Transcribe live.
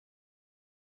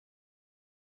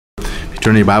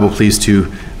Turn your Bible, please,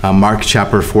 to Mark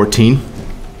chapter 14.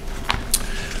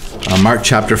 Mark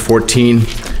chapter 14,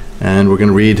 and we're going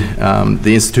to read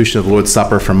the institution of the Lord's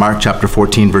Supper from Mark chapter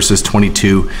 14, verses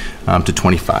 22 to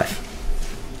 25.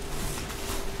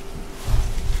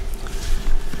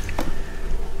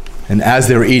 And as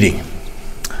they were eating,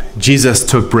 Jesus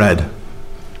took bread,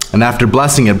 and after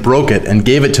blessing it, broke it, and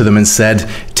gave it to them, and said,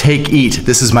 "Take, eat,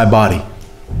 this is my body."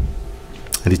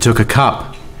 And he took a cup,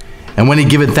 and when he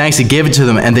had given thanks, he gave it to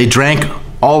them, and they drank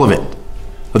all of it.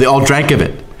 Or they all drank of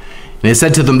it. And he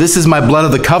said to them, "This is my blood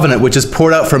of the covenant, which is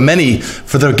poured out for many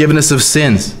for the forgiveness of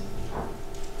sins.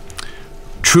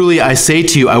 Truly I say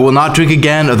to you, I will not drink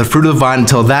again of the fruit of the vine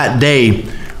until that day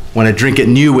when I drink it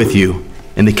new with you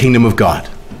in the kingdom of God."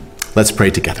 Let's pray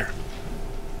together.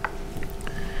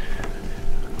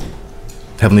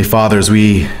 Heavenly Father, as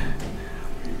we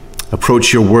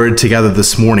approach your word together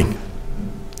this morning,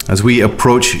 as we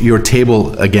approach your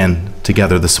table again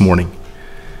together this morning,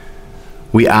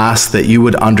 we ask that you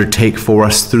would undertake for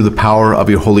us through the power of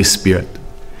your Holy Spirit.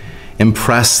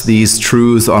 Impress these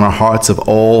truths on our hearts of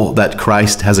all that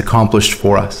Christ has accomplished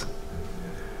for us.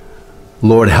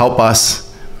 Lord, help us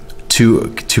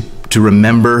to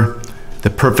remember the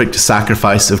perfect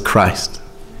sacrifice of Christ.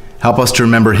 Help us to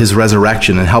remember his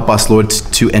resurrection, and help us, Lord,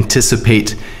 to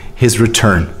anticipate his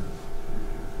return.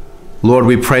 Lord,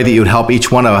 we pray that you would help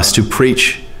each one of us to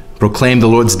proclaim the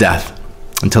Lord's death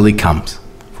until he comes.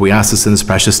 For we ask this in his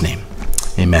precious name.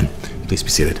 Amen. Please be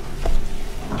seated.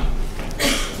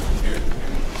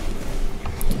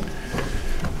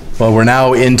 Well, we're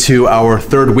now into our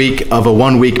third week of a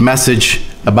one-week message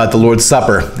about the Lord's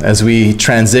Supper as we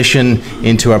transition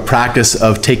into our practice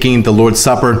of taking the Lord's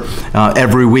Supper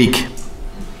every week.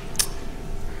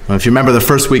 If you remember, the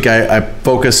first week I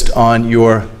focused on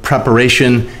your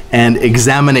preparation and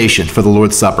examination for the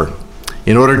Lord's Supper.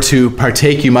 In order to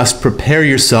partake, you must prepare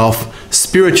yourself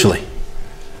spiritually.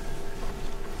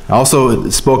 I also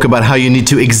spoke about how you need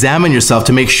to examine yourself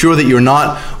to make sure that you're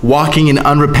not walking in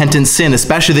unrepentant sin,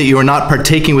 especially that you are not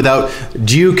partaking without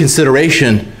due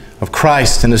consideration of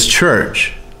Christ and his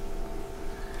church.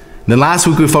 And then last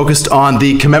week we focused on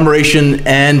the commemoration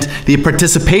and the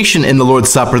participation in the Lord's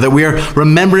Supper, that we are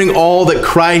remembering all that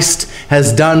Christ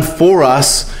has done for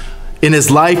us in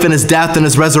his life and his death and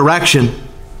his resurrection.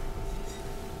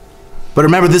 But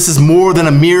remember, this is more than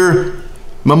a mere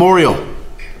memorial.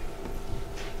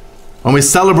 When we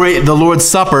celebrate the Lord's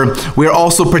Supper, we are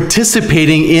also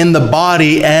participating in the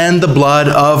body and the blood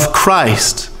of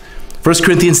Christ. 1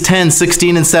 Corinthians 10,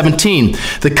 16 and 17.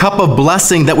 The cup of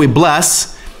blessing that we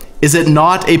bless, is it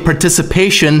not a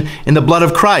participation in the blood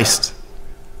of Christ?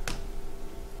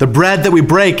 The bread that we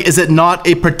break, is it not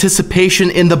a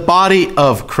participation in the body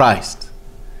of Christ?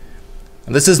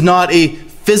 And this is not a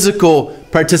physical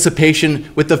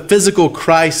participation with the physical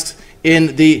Christ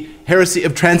in the heresy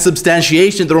of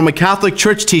transubstantiation the Roman Catholic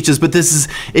Church teaches, but this is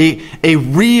a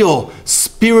real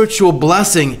spiritual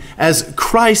blessing as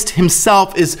Christ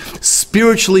himself is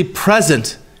spiritually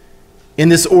present in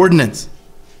this ordinance.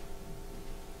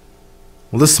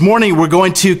 Well, this morning we're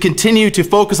going to continue to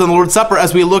focus on the Lord's Supper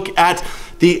as we look at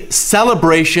the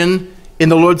celebration in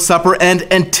the Lord's Supper and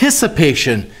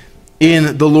anticipation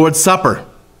in the Lord's Supper.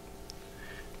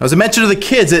 As I mentioned to the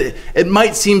kids, it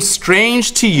might seem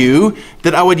strange to you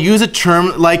that I would use a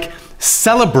term like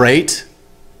celebrate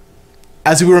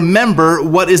as we remember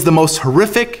what is the most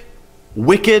horrific,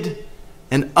 wicked,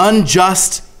 and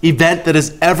unjust event that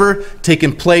has ever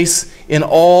taken place in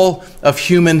all of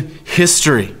human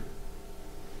history.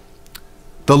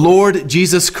 The Lord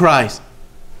Jesus Christ,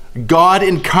 God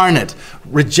incarnate,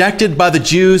 rejected by the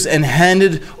Jews and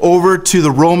handed over to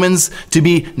the Romans to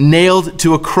be nailed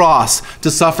to a cross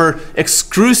to suffer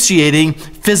excruciating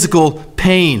physical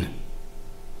pain.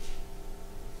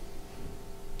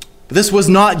 But this was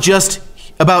not just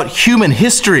about human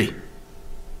history.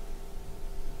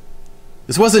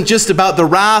 This wasn't just about the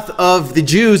wrath of the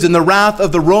Jews and the wrath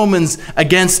of the Romans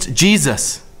against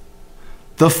Jesus.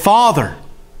 The Father,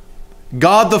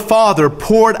 God the Father,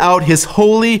 poured out his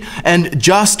holy and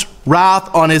just wrath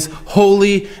on his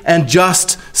holy and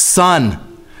just Son,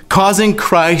 causing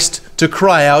Christ to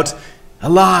cry out,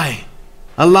 "Eli,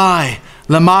 Eli,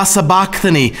 lama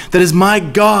sabachthani," that is, my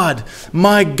God,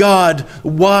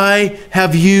 why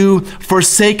have you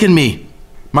forsaken me?"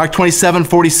 Mark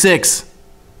 27:46.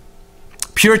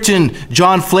 Puritan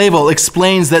John Flavel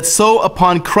explains that so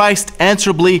upon Christ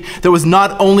answerably there was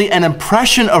not only an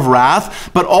impression of wrath,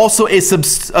 but also a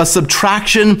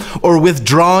subtraction or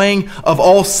withdrawing of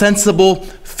all sensible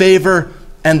favor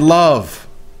and love.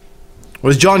 Or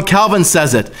as John Calvin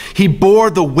says it, he bore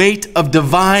the weight of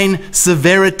divine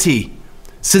severity,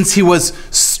 since he was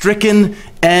stricken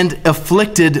and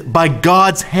afflicted by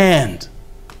God's hand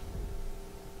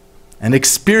and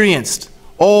experienced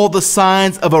all the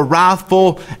signs of a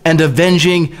wrathful and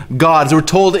avenging God. As we're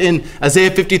told in Isaiah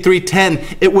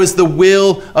 53:10, it was the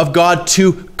will of God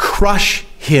to crush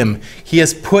him. He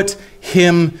has put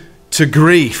him to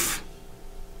grief.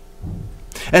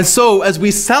 And so, as we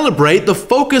celebrate, the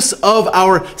focus of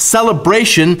our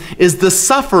celebration is the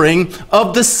suffering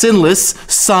of the sinless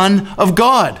Son of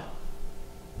God.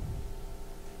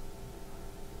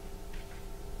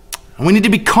 And we need to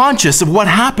be conscious of what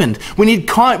happened. We need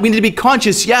to be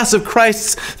conscious, yes, of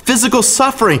Christ's physical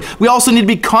suffering. We also need to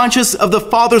be conscious of the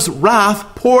Father's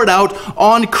wrath poured out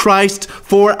on Christ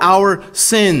for our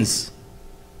sins.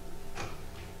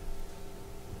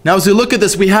 Now, as we look at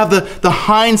this, we have the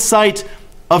hindsight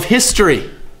of history.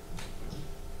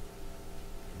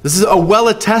 This is a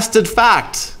well-attested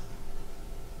fact.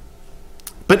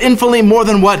 But infinitely more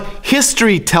than what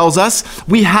history tells us,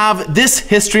 we have this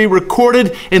history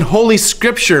recorded in Holy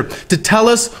Scripture to tell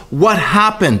us what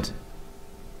happened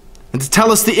and to tell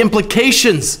us the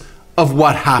implications of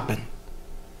what happened.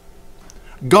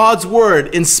 God's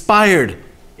Word, inspired,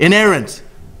 inerrant,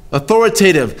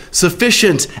 authoritative,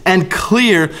 sufficient, and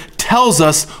clear, tells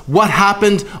us what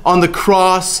happened on the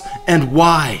cross and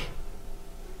why.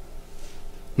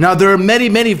 Now, there are many,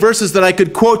 many verses that I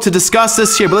could quote to discuss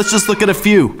this here, but let's just look at a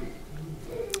few.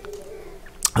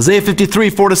 Isaiah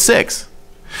 53:4-6.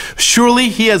 Surely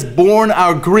he has borne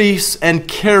our griefs and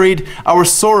carried our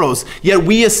sorrows, yet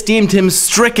we esteemed him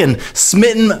stricken,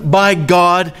 smitten by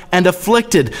God, and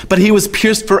afflicted. But he was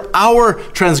pierced for our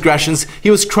transgressions, he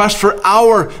was crushed for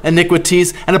our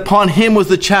iniquities, and upon him was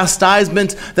the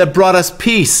chastisement that brought us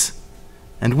peace.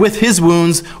 And with his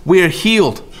wounds we are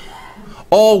healed.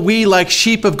 All we like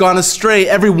sheep have gone astray.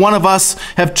 Every one of us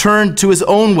have turned to his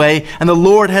own way, and the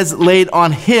Lord has laid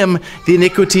on him the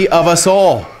iniquity of us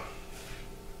all.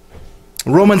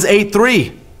 Romans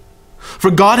 8:3.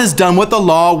 For God has done what the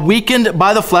law, weakened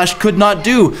by the flesh, could not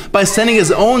do. By sending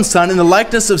his own Son in the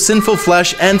likeness of sinful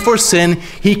flesh, and for sin,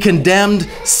 he condemned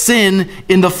sin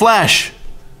in the flesh.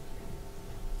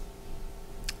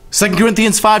 2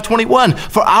 Corinthians 5:21,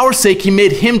 for our sake he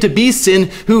made him to be sin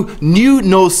who knew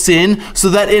no sin, so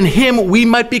that in him we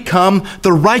might become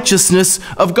the righteousness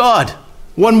of God.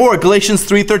 One more, Galatians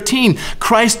 3:13,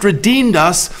 Christ redeemed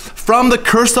us from the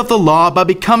curse of the law by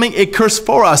becoming a curse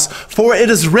for us. For it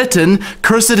is written,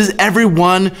 cursed is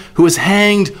everyone who is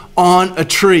hanged on a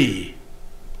tree.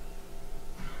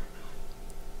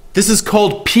 This is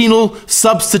called penal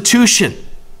substitution.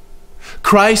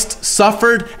 Christ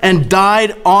suffered and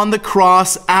died on the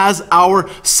cross as our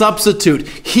substitute.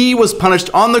 He was punished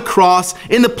on the cross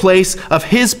in the place of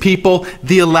his people,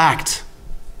 the elect.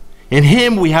 In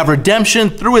him we have redemption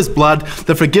through his blood,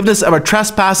 the forgiveness of our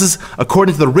trespasses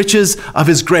according to the riches of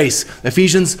his grace.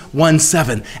 Ephesians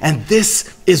 1:7. And this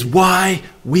is why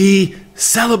we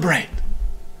celebrate.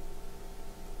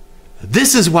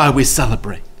 This is why we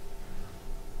celebrate.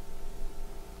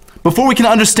 Before we can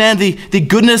understand the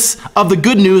goodness of the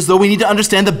good news, though, we need to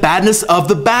understand the badness of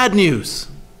the bad news.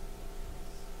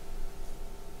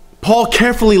 Paul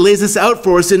carefully lays this out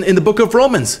for us in the book of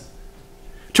Romans.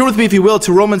 Turn with me, if you will,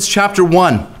 to Romans chapter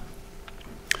 1.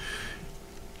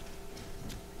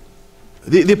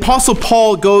 The Apostle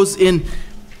Paul goes in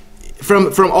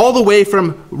from all the way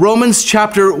from Romans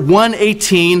chapter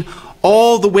 1:18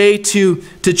 all the way to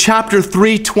chapter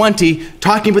 3:20,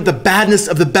 talking about the badness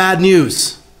of the bad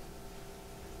news.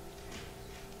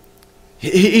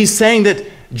 He's saying that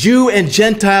Jew and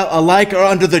Gentile alike are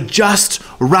under the just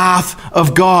wrath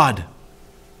of God.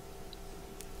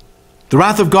 The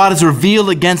wrath of God is revealed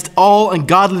against all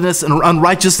ungodliness and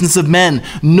unrighteousness of men.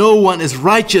 No one is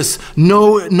righteous,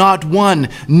 no, not one.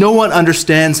 No one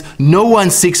understands, no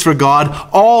one seeks for God.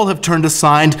 All have turned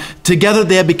aside. Together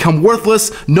they have become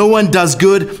worthless. No one does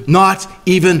good, not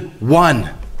even one.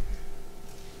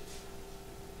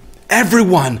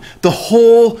 Everyone, the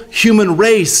whole human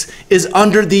race, is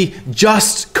under the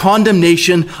just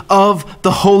condemnation of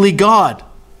the holy God.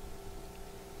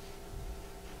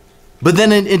 But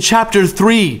then in chapter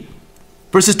 3,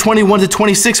 verses 21 to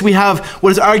 26, we have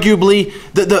what is arguably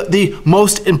the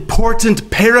most important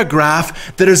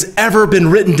paragraph that has ever been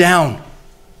written down.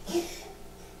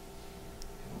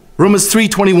 Romans 3,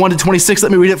 21 to 26,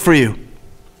 let me read it for you.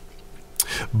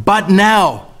 But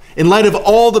now, in light of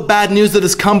all the bad news that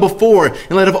has come before,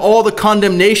 in light of all the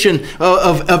condemnation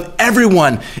of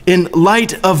everyone, in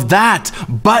light of that,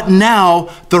 but now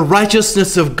the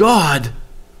righteousness of God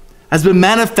has been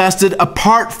manifested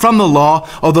apart from the law,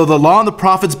 although the law and the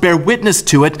prophets bear witness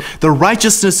to it, the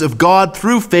righteousness of God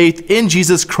through faith in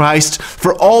Jesus Christ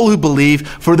for all who believe,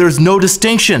 for there is no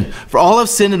distinction. For all have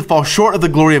sinned and fall short of the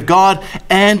glory of God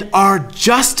and are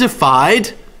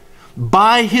justified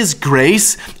by his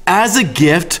grace as a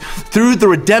gift through the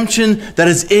redemption that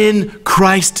is in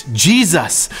Christ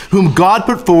Jesus, whom God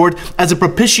put forward as a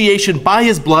propitiation by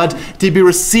his blood to be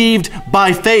received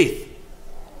by faith.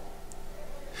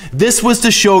 This was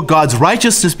to show God's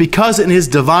righteousness because in his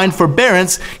divine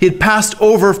forbearance he had passed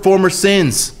over former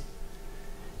sins.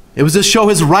 It was to show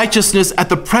his righteousness at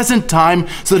the present time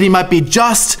so that he might be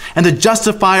just and the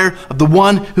justifier of the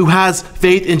one who has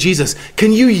faith in Jesus.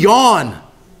 Can you yawn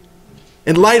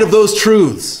in light of those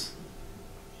truths?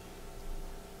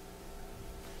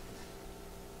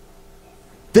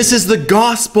 This is the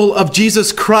gospel of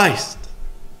Jesus Christ.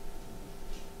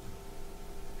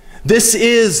 This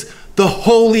is the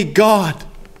holy God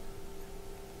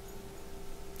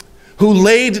who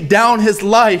laid down his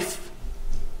life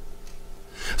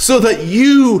so that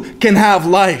you can have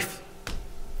life.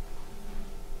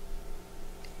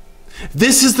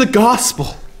 This is the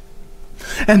gospel,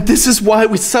 and this is why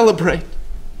we celebrate.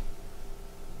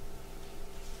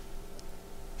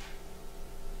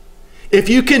 If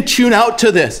you can tune out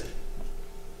to this,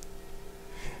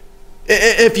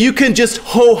 if you can just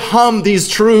ho-hum these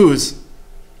truths,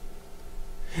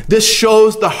 this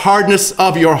shows the hardness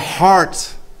of your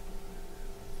heart.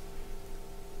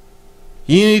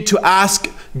 You need to ask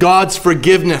God's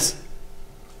forgiveness,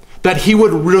 that he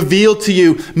would reveal to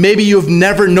you. Maybe you've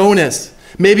never known it.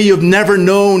 Maybe you've never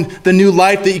known the new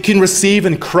life that you can receive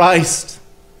in Christ.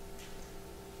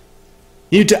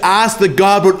 You need to ask that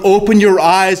God would open your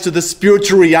eyes to the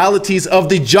spiritual realities of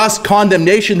the just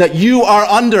condemnation that you are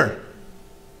under,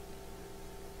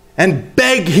 and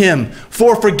beg him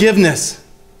for forgiveness.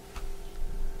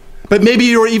 But maybe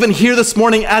you're even here this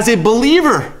morning as a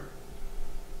believer,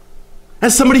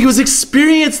 as somebody who has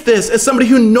experienced this, as somebody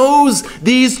who knows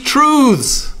these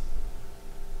truths.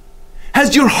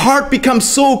 Has your heart become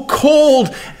so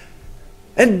cold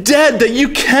and dead that you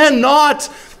cannot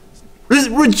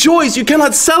rejoice, you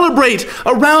cannot celebrate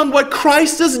around what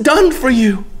Christ has done for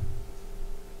you?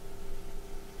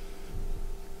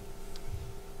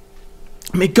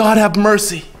 May God have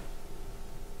mercy.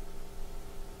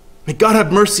 May God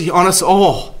have mercy on us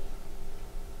all.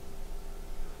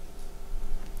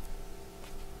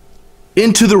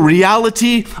 Into the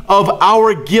reality of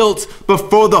our guilt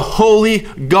before the holy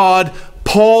God,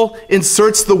 Paul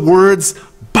inserts the words,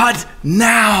 "but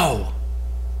now."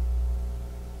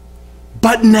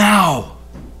 But now.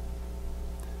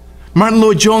 Martin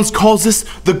Lloyd-Jones calls this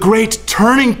the great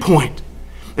turning point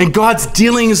in God's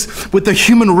dealings with the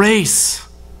human race.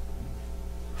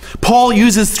 Paul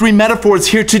uses three metaphors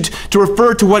here to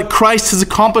refer to what Christ has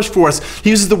accomplished for us.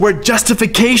 He uses the word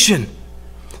justification.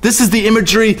 This is the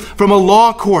imagery from a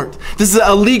law court. This is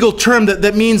a legal term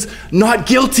that means not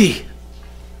guilty.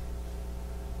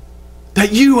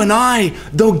 That you and I,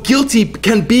 though guilty,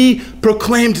 can be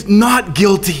proclaimed not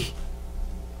guilty.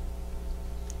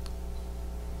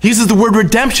 He uses the word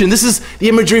redemption. This is the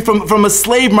imagery from a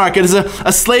slave market, as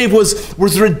a slave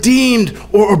was redeemed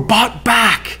or bought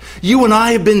back. You and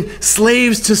I have been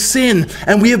slaves to sin,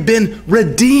 and we have been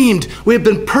redeemed. We have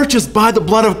been purchased by the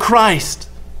blood of Christ.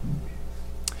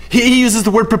 He uses the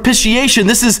word propitiation.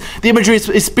 This is the imagery.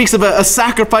 It speaks of a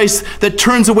sacrifice that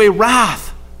turns away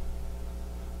wrath.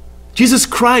 Jesus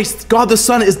Christ, God the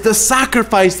Son, is the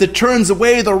sacrifice that turns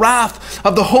away the wrath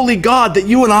of the holy God that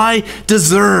you and I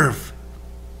deserve.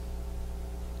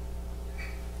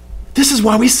 This is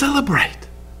why we celebrate.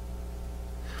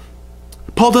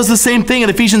 Paul does the same thing in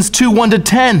Ephesians 2,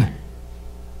 1-10.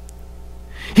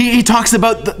 He talks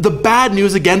about the bad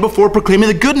news again before proclaiming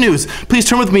the good news. Please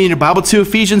turn with me in your Bible to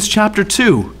Ephesians chapter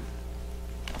 2.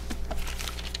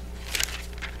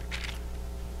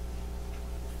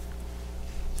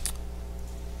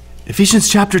 Ephesians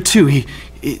chapter 2,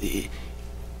 he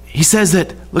says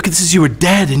that, look, this is, you were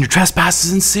dead in your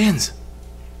trespasses and sins.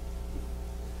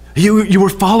 You were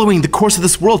following the course of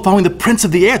this world, following the prince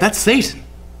of the air. That's Satan.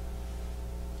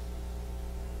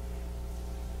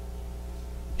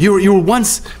 You were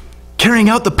once carrying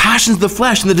out the passions of the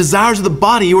flesh and the desires of the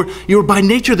body. You were by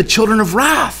nature the children of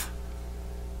wrath.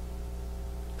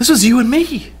 This was you and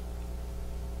me.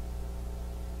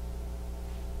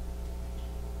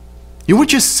 You weren't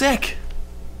just sick.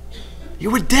 You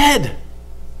were dead.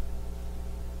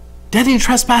 Dead in your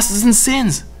trespasses and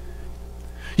sins.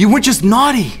 You weren't just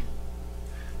naughty.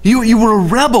 You were a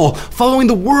rebel, following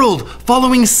the world,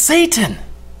 following Satan.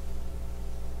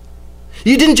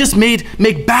 You didn't just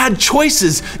make bad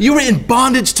choices. You were in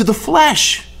bondage to the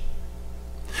flesh.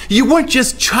 You weren't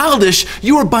just childish.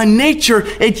 You were by nature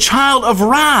a child of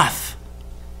wrath.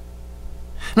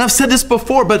 And I've said this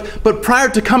before, but prior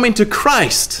to coming to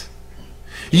Christ,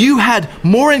 you had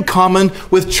more in common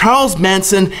with Charles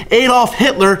Manson, Adolf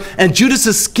Hitler, and Judas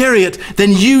Iscariot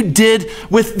than you did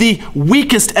with the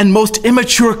weakest and most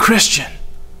immature Christian.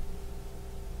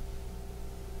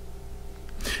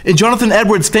 In Jonathan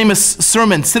Edwards' famous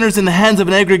sermon, Sinners in the Hands of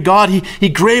an Angry God, he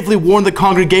gravely warned the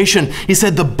congregation. He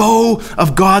said, "The bow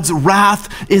of God's wrath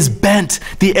is bent,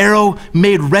 the arrow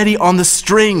made ready on the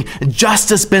string.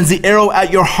 Justice bends the arrow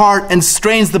at your heart and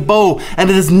strains the bow,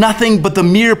 and it is nothing but the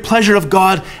mere pleasure of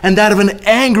God and that of an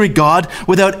angry God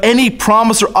without any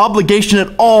promise or obligation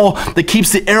at all that keeps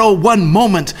the arrow one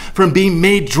moment from being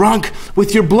made drunk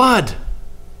with your blood."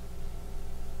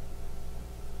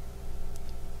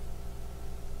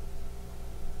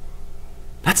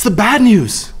 That's the bad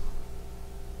news.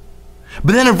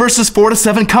 But then in verses 4 to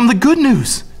 7 come the good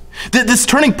news. This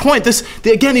turning point,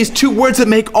 again, these two words that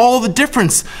make all the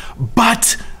difference.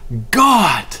 But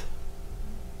God.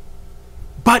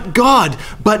 But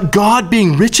God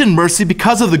being rich in mercy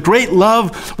because of the great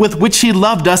love with which he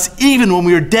loved us, even when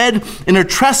we were dead in our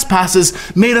trespasses,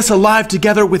 made us alive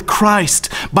together with Christ.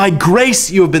 By grace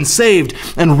you have been saved,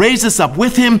 and raised us up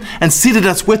with him, and seated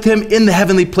us with him in the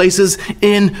heavenly places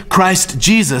in Christ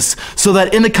Jesus, so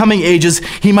that in the coming ages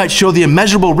he might show the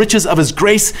immeasurable riches of his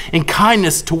grace and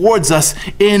kindness towards us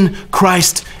in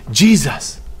Christ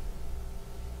Jesus.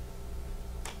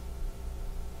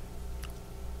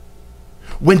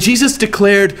 When Jesus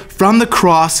declared from the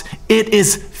cross, "It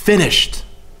is finished,"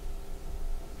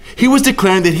 he was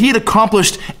declaring that he had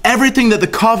accomplished everything that the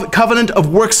covenant of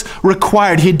works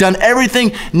required. He had done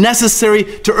everything necessary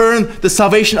to earn the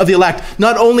salvation of the elect.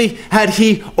 Not only had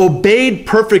he obeyed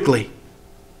perfectly,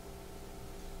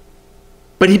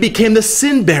 but he became the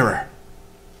sin bearer.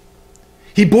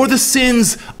 He bore the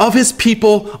sins of his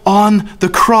people on the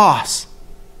cross.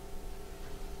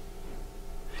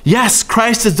 Yes,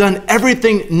 Christ has done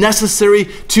everything necessary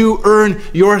to earn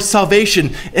your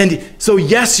salvation. And so,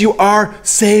 yes, you are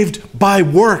saved by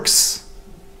works,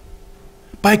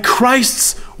 by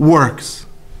Christ's works.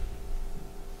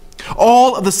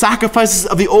 All of the sacrifices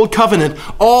of the Old Covenant,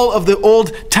 all of the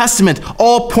Old Testament,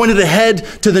 all pointed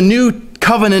ahead to the new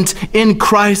covenant in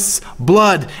Christ's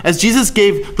blood. As Jesus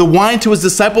gave the wine to his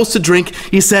disciples to drink,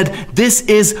 he said, "This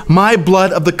is my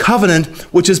blood of the covenant,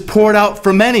 which is poured out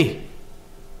for many."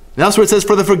 And elsewhere it says,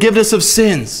 "For the forgiveness of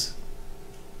sins."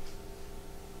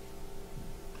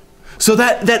 So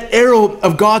that arrow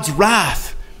of God's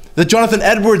wrath that Jonathan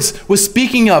Edwards was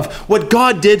speaking of, what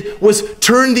God did was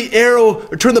turn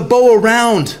the bow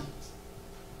around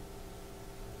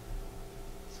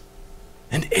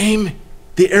and aim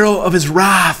the arrow of his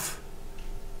wrath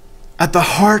at the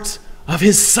heart of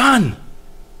his Son.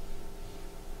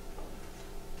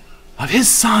 Of his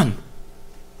Son.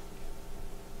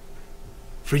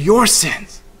 For your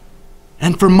sins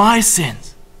and for my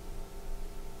sins.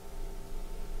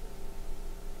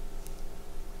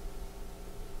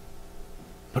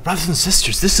 But brothers and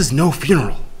sisters, this is no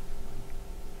funeral.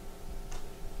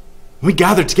 When we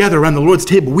gather together around the Lord's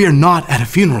table, we are not at a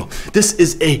funeral. This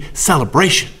is a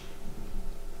celebration.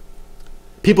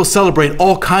 People celebrate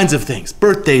all kinds of things,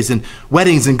 birthdays and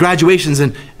weddings and graduations,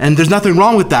 and there's nothing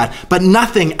wrong with that. But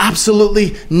nothing,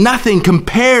 absolutely nothing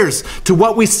compares to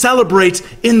what we celebrate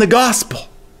in the gospel.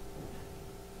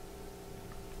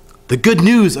 The good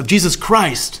news of Jesus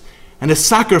Christ and his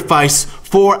sacrifice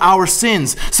for our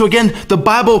sins. So again, the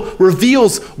Bible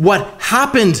reveals what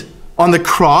happened on the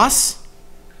cross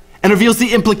and reveals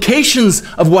the implications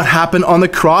of what happened on the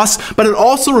cross, but it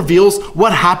also reveals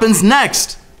what happens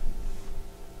next.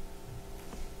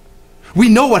 We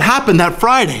know what happened that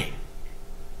Friday,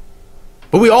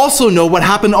 but we also know what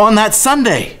happened on that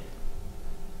Sunday.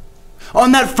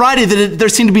 On that Friday, there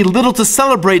seemed to be little to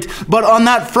celebrate, but on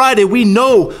that Friday, we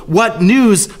know what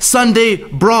news Sunday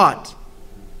brought.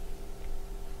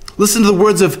 Listen to the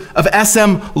words of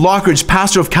S.M. Lockridge,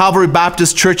 pastor of Calvary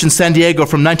Baptist Church in San Diego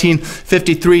from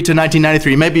 1953 to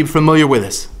 1993. You may be familiar with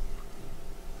this.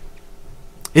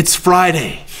 It's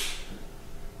Friday.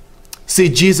 See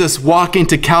Jesus walking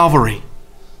to Calvary,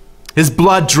 his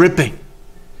blood dripping,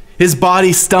 his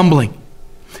body stumbling,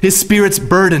 his spirit's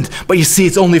burdened. But you see,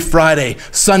 it's only Friday.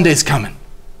 Sunday's coming.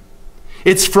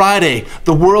 It's Friday.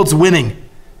 The world's winning.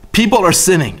 People are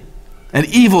sinning, and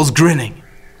evil's grinning.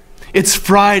 It's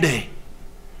Friday.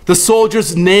 The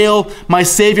soldiers nail my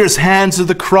Savior's hands to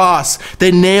the cross.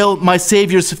 They nail my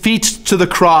Savior's feet to the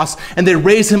cross, and they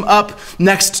raise him up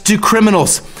next to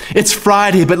criminals. It's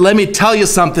Friday, but let me tell you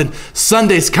something.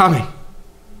 Sunday's coming.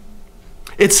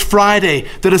 It's Friday.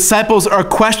 The disciples are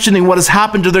questioning what has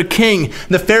happened to their king.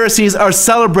 The Pharisees are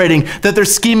celebrating that their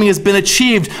scheming has been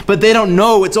achieved, but they don't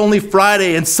know it's only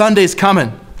Friday and Sunday's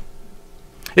coming.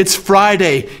 It's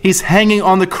Friday. He's hanging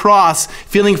on the cross,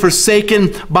 feeling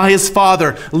forsaken by his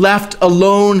Father, left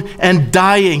alone and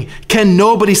dying. Can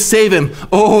nobody save him?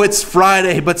 Oh, it's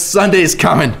Friday, but Sunday's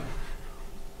coming.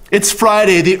 It's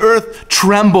Friday. The earth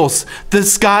trembles. The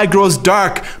sky grows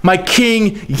dark. My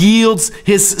King yields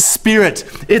his spirit.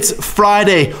 It's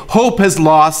Friday. Hope has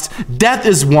lost. Death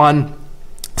is won.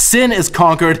 Sin is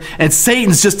conquered, and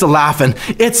Satan's just a-laughing.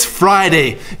 It's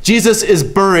Friday. Jesus is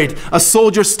buried. A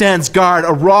soldier stands guard.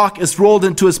 A rock is rolled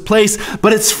into his place.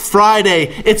 But it's Friday.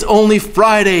 It's only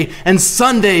Friday, and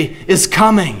Sunday is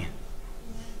coming.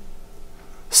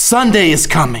 Sunday is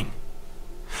coming.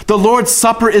 The Lord's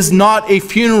Supper is not a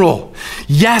funeral.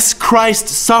 Yes, Christ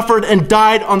suffered and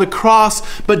died on the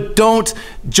cross, but don't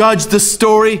judge the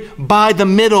story by the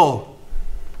middle.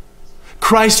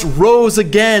 Christ rose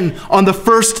again on the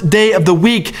first day of the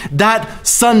week. That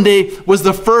Sunday was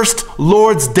the first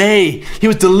Lord's Day. He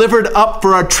was delivered up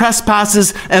for our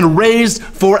trespasses and raised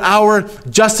for our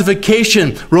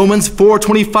justification. Romans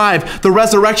 4:25. The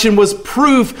resurrection was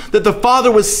proof that the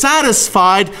Father was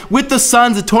satisfied with the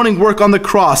Son's atoning work on the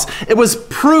cross. It was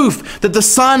proof that the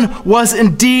Son was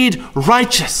indeed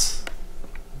righteous.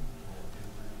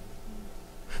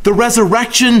 The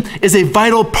resurrection is a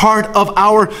vital part of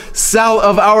our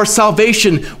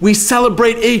salvation. We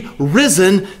celebrate a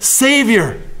risen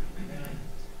Savior.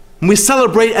 And we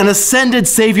celebrate an ascended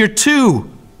Savior too.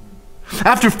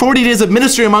 After 40 days of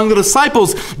ministry among the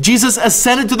disciples, Jesus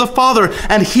ascended to the Father,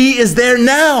 and he is there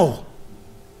now.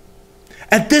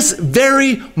 At this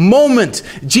very moment,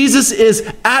 Jesus is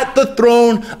at the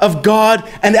throne of God,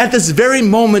 and at this very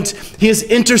moment, he is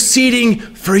interceding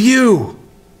for you.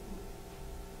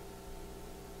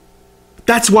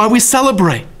 That's why we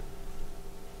celebrate.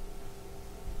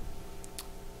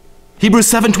 Hebrews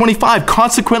 7:25,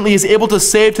 consequently he is able to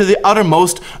save to the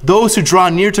uttermost those who draw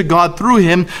near to God through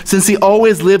him, since he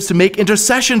always lives to make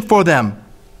intercession for them.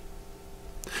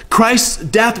 Christ's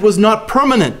death was not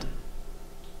permanent,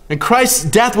 and Christ's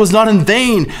death was not in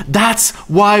vain. That's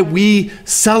why we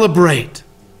celebrate.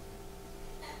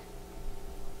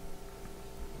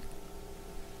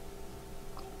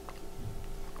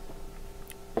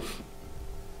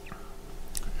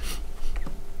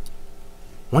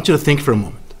 I want you to think for a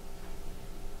moment.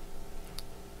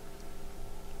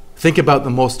 Think about the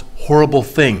most horrible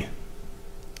thing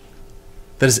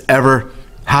that has ever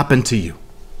happened to you.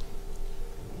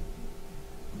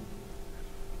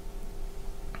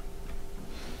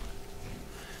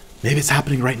 Maybe it's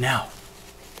happening right now.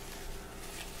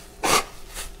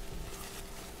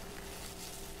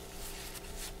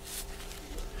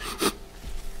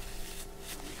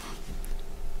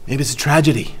 Maybe it's a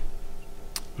tragedy.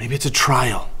 Maybe it's a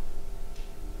trial.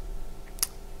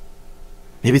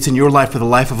 Maybe it's in your life or the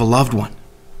life of a loved one.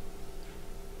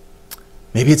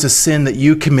 Maybe it's a sin that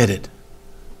you committed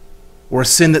or a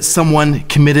sin that someone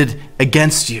committed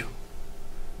against you.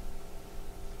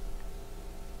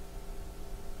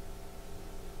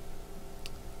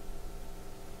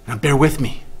 Now bear with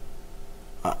me.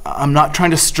 I'm not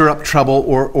trying to stir up trouble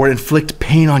or inflict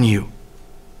pain on you.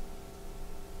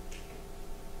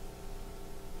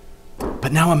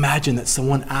 But now imagine that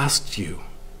someone asked you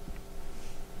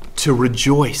to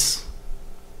rejoice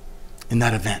in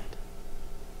that event.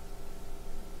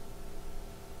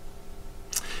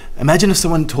 Imagine if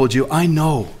someone told you, I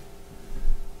know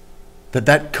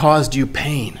that caused you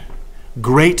pain,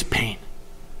 great pain,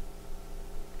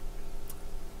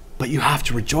 but you have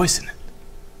to rejoice in it.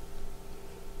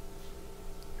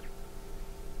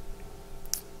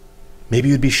 Maybe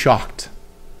you'd be shocked.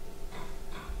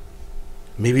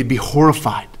 Maybe you'd be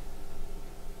horrified.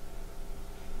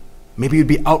 Maybe you'd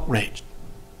be outraged.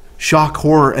 Shock,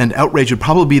 horror, and outrage would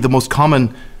probably be the most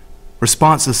common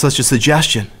response to such a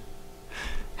suggestion.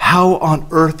 How on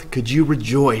earth could you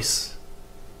rejoice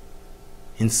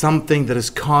in something that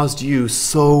has caused you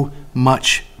so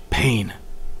much pain?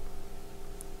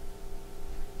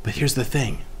 But here's the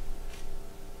thing.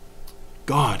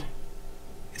 God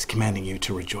is commanding you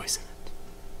to rejoice in it.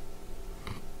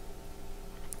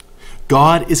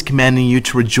 God is commanding you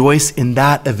to rejoice in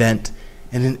that event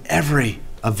and in every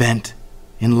event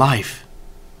in life.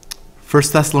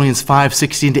 1 Thessalonians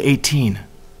 5:16-18.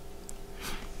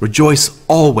 Rejoice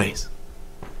always.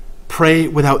 Pray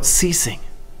without ceasing.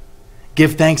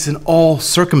 Give thanks in all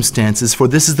circumstances, for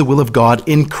this is the will of God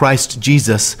in Christ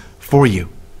Jesus for you.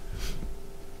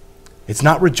 It's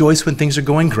not rejoice when things are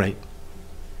going great.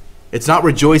 It's not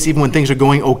rejoice even when things are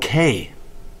going okay.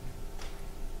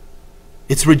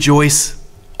 It's rejoice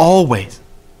always.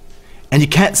 And you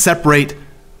can't separate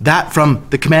that from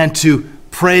the command to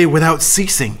pray without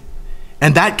ceasing.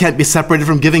 And that can't be separated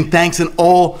from giving thanks in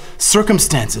all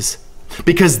circumstances,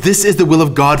 because this is the will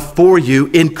of God for you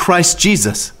in Christ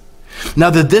Jesus.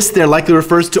 Now, the this there likely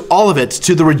refers to all of it,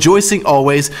 to the rejoicing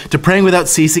always, to praying without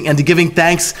ceasing, and to giving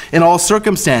thanks in all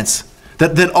circumstance.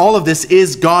 That all of this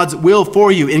is God's will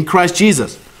for you in Christ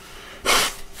Jesus.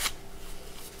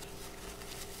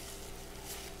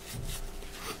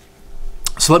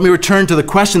 So let me return to the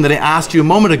question that I asked you a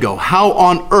moment ago. How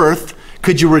on earth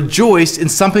could you rejoice in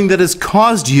something that has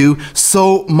caused you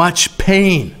so much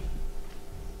pain?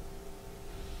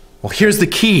 Well, here's the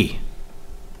key.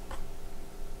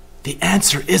 The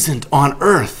answer isn't on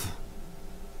earth.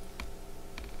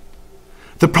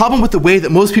 The problem with the way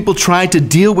that most people try to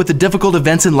deal with the difficult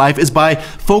events in life is by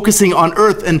focusing on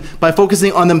earth and by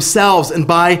focusing on themselves and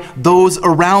by those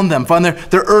around them, on their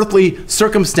earthly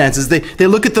circumstances. They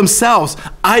look at themselves.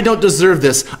 I don't deserve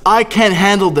this. I can't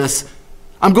handle this.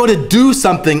 I'm going to do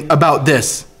something about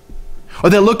this. Or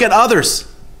they look at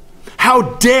others.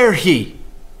 How dare he?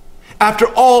 After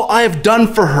all I have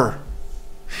done for her.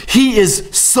 He is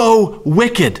so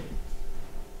wicked.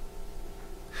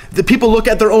 The people look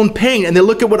at their own pain and they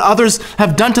look at what others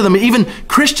have done to them. Even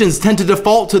Christians tend to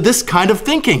default to this kind of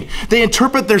thinking. They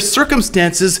interpret their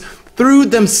circumstances through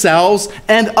themselves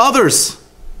and others.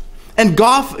 And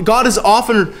God is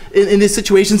often, in these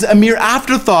situations, a mere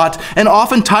afterthought and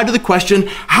often tied to the question,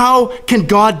 how can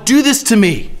God do this to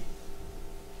me?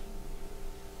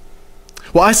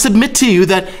 Well, I submit to you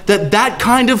that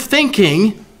kind of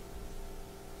thinking,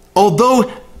 although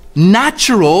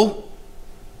natural,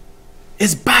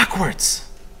 is backwards.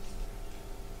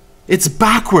 It's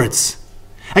backwards.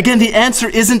 Again, the answer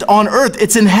isn't on earth,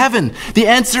 it's in heaven. The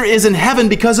answer is in heaven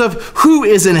because of who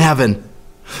is in heaven.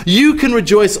 You can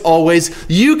rejoice always.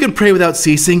 You can pray without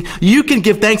ceasing. You can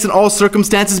give thanks in all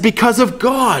circumstances because of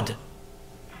God.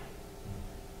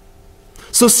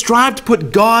 So strive to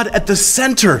put God at the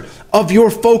center of your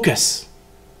focus.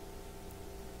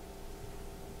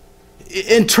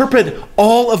 Interpret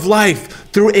all of life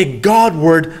through a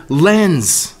Godward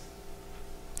lens.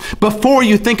 Before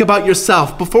you think about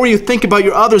yourself, before you think about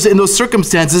your others in those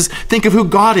circumstances, think of who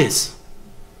God is.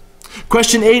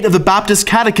 Question 8 of the Baptist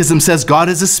Catechism says God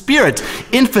is a spirit,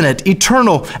 infinite,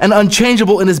 eternal, and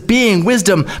unchangeable in his being,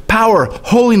 wisdom, power,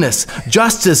 holiness,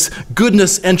 justice,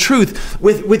 goodness, and truth.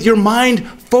 With your mind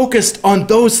focused on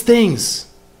those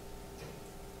things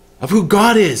of who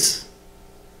God is,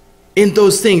 in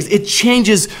those things, it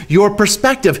changes your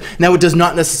perspective. Now, it does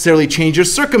not necessarily change your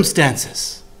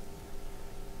circumstances,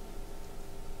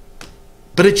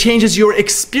 but it changes your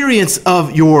experience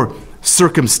of your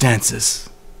circumstances.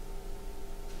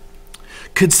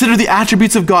 Consider the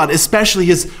attributes of God, especially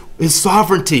his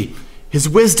sovereignty, his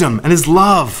wisdom, and his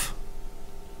love.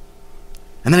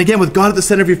 And then again, with God at the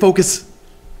center of your focus,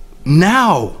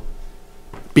 now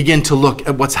begin to look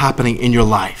at what's happening in your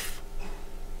life.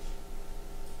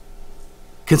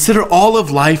 Consider all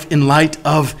of life in light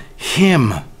of him.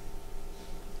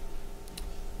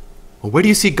 Well, where do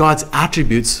you see God's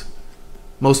attributes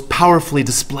most powerfully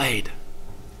displayed?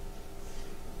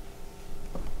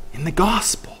 In the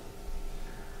gospel.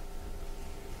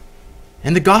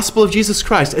 In the gospel of Jesus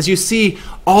Christ, as you see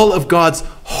all of God's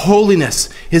holiness,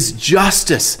 his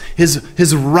justice,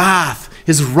 his wrath,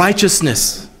 his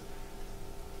righteousness,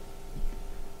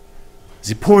 as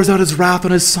he pours out his wrath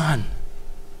on his Son.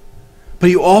 But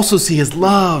you also see his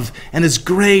love and his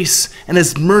grace and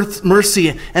his mercy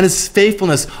and his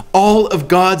faithfulness. All of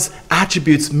God's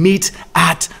attributes meet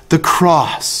at the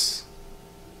cross.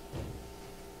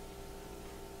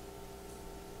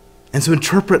 And so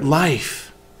interpret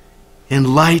life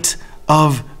in light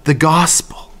of the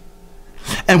gospel.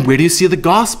 And where do you see the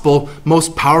gospel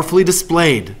most powerfully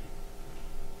displayed?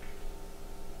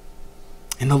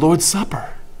 In the Lord's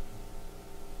Supper.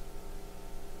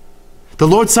 The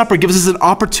Lord's Supper gives us an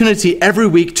opportunity every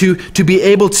week to be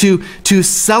able to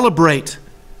celebrate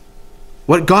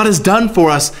what God has done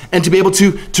for us and to be able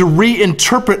to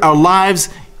reinterpret our lives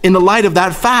in the light of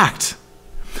that fact.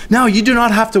 Now, you do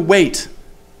not have to wait,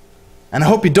 and I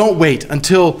hope you don't wait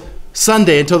until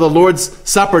Sunday, until the Lord's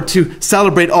Supper to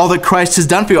celebrate all that Christ has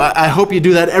done for you. I hope you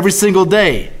do that every single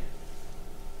day.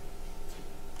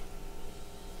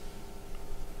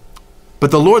 But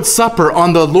the Lord's Supper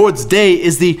on the Lord's Day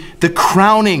is the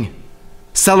crowning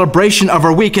celebration of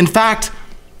our week. In fact,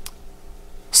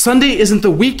 Sunday isn't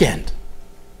the weekend,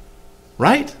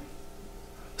 right?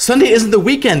 Sunday isn't the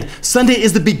weekend. Sunday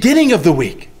is the beginning of the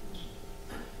week.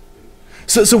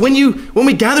 So when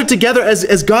we gather together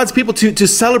as God's people to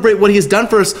celebrate what he has done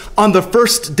for us on the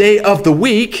first day of the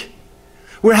week,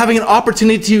 we're having an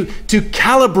opportunity to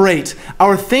calibrate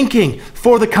our thinking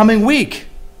for the coming week,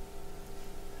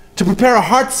 to prepare our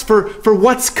hearts for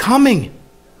what's coming.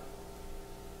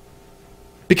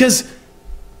 Because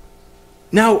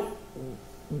now,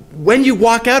 when you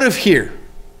walk out of here,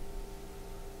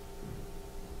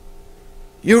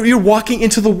 you're walking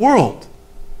into the world.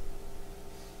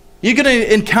 You're going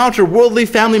to encounter worldly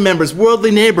family members,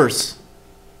 worldly neighbors,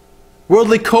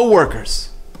 worldly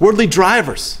co-workers, worldly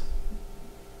drivers.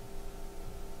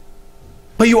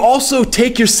 But you also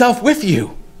take yourself with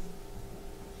you.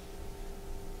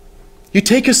 You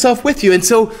take yourself with you. And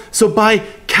so by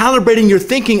calibrating your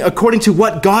thinking according to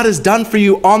what God has done for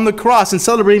you on the cross and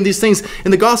celebrating these things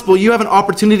in the gospel, you have an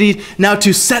opportunity now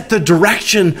to set the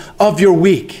direction of your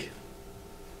week.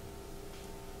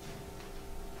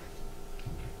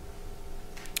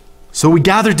 So we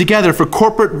gather together for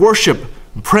corporate worship,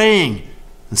 praying,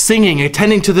 and singing,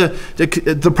 attending to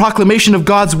the proclamation of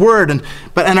God's word. And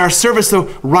our service,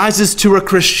 though, rises to a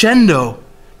crescendo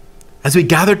as we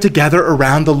gather together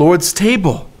around the Lord's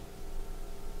table.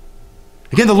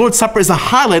 Again, the Lord's Supper is a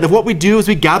highlight of what we do as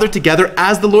we gather together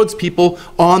as the Lord's people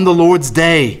on the Lord's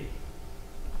day.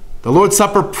 The Lord's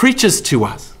Supper preaches to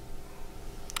us.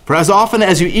 For as often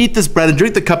as you eat this bread and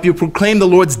drink the cup, you proclaim the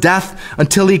Lord's death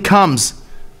until he comes.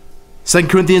 2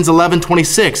 Corinthians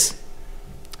 11:26.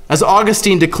 As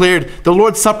Augustine declared, the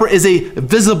Lord's Supper is a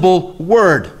visible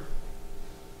word.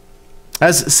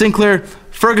 As Sinclair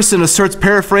Ferguson asserts,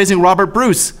 paraphrasing Robert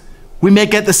Bruce, we may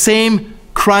get the same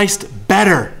Christ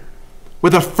better,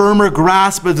 with a firmer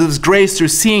grasp of his grace through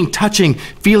seeing, touching,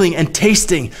 feeling, and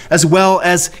tasting, as well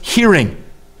as hearing.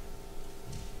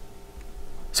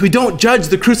 So we don't judge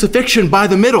the crucifixion by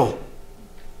the middle.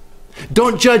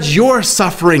 Don't judge your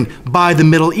suffering by the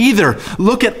middle either.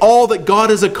 Look at all that God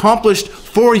has accomplished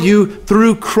for you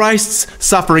through Christ's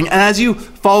suffering. And as you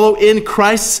follow in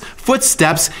Christ's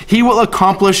footsteps, he will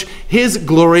accomplish his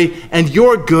glory and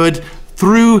your good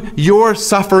through your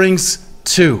sufferings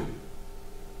too.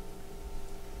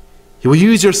 He will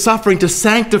use your suffering to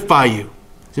sanctify you,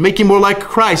 to make you more like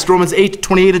Christ, Romans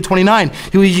 8:28 and 29.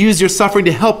 He will use your suffering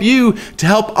to help you, to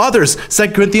help others,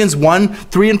 2 Corinthians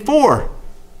 1:3 and 4.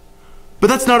 But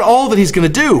that's not all that he's going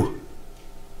to do.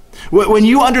 When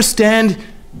you understand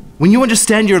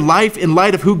your life in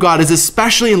light of who God is,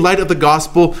 especially in light of the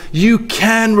gospel, you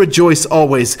can rejoice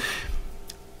always.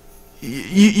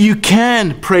 You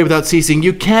can pray without ceasing.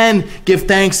 You can give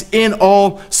thanks in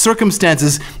all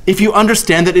circumstances if you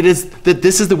understand that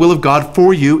this is the will of God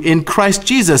for you in Christ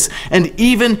Jesus. And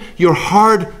even your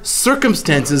hard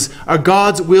circumstances are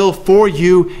God's will for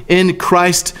you in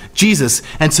Christ Jesus.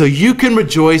 And so you can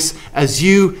rejoice as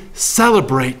you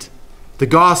celebrate the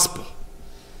gospel.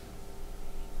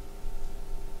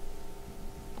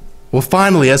 Well,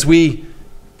 finally, as we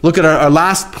look at our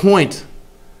last point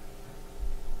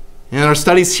in our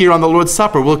studies here on the Lord's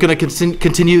Supper, we're going to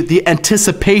continue the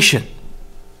anticipation.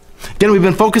 Again, we've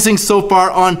been focusing so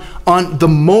far on the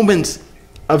moment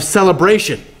of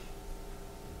celebration,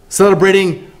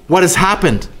 celebrating what has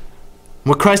happened,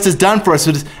 what Christ has done for us.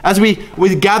 So as we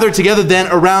gather together then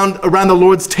around the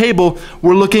Lord's table,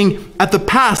 we're looking at the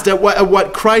past, at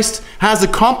what Christ has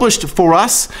accomplished for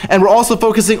us, and we're also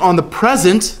focusing on the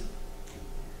present,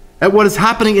 at what is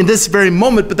happening in this very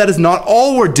moment. But that is not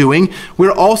all we're doing.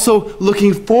 We're also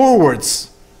looking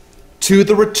forwards to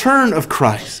the return of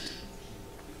Christ.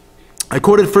 I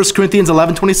quoted 1 Corinthians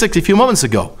 11:26 a few moments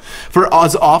ago. For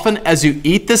as often as you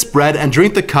eat this bread and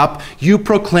drink the cup, you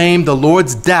proclaim the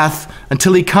Lord's death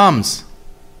until he comes.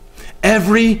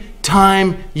 Every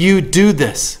time you do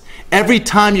this, every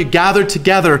time you gather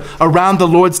together around the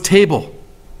Lord's table,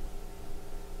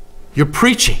 you're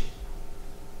preaching.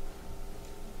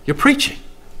 You're preaching.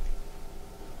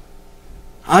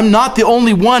 I'm not the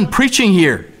only one preaching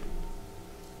here.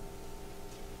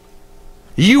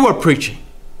 You are preaching.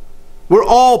 We're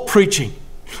all preaching.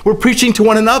 We're preaching to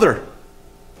one another.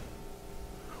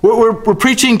 We're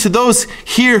preaching to those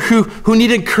here who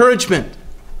need encouragement.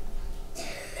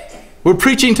 We're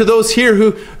preaching to those here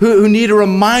who need a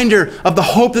reminder of the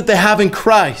hope that they have in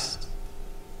Christ.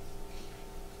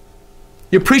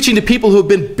 You're preaching to people who have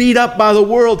been beat up by the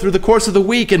world through the course of the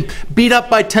week and beat up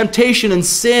by temptation and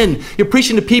sin. You're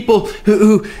preaching to people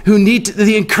who need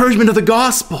the encouragement of the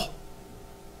gospel.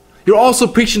 You're also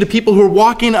preaching to people who are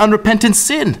walking in unrepentant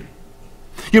sin.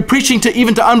 You're preaching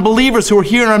even to unbelievers who are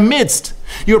here in our midst.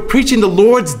 You're preaching the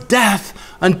Lord's death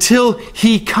until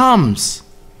he comes.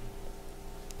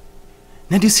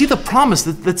 Now, do you see the promise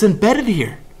that's embedded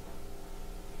here?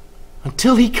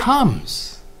 Until he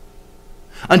comes.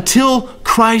 Until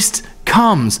Christ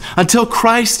comes. Until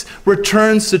Christ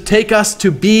returns to take us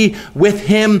to be with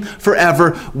him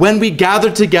forever, when we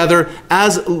gather together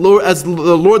as the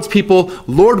Lord's people,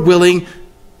 Lord willing,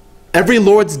 every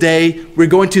Lord's Day, we're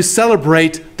going to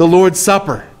celebrate the Lord's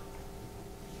Supper.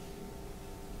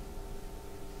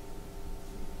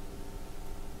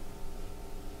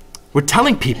 We're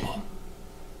telling people,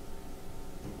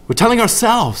 we're telling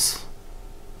ourselves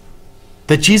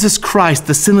that Jesus Christ,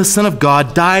 the sinless Son of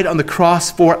God, died on the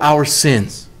cross for our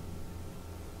sins.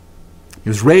 He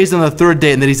was raised on the third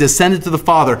day, and that he's ascended to the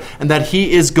Father, and that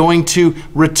he is going to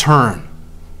return.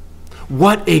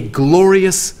 What a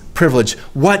glorious privilege.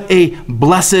 What a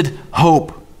blessed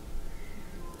hope.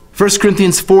 1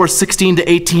 Corinthians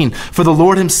 4:16-18. For the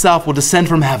Lord himself will descend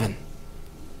from heaven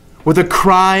with a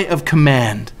cry of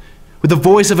command, with the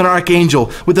voice of an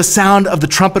archangel, with the sound of the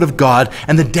trumpet of God,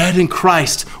 and the dead in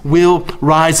Christ will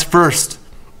rise first.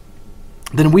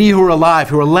 Then we who are alive,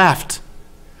 who are left,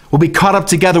 will be caught up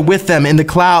together with them in the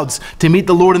clouds to meet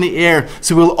the Lord in the air,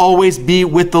 so we will always be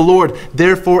with the Lord.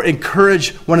 Therefore,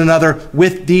 encourage one another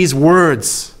with these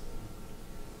words.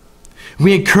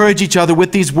 We encourage each other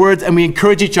with these words, and we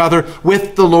encourage each other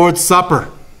with the Lord's Supper.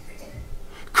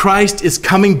 Christ is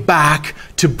coming back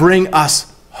to bring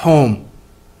us home.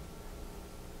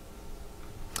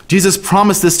 Jesus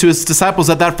promised this to his disciples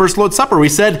at that first Lord's Supper. We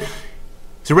said,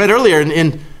 as we read earlier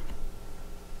in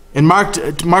Mark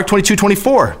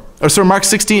 22:24, or sorry, Mark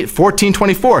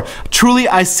 14:24. Truly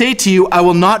I say to you, I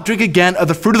will not drink again of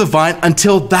the fruit of the vine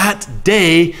until that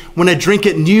day when I drink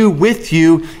it new with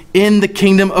you in the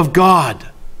kingdom of God.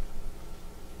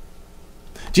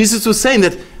 Jesus was saying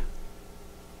that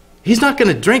he's not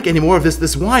going to drink any more of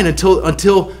this wine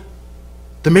until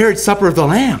the marriage supper of the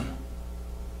Lamb.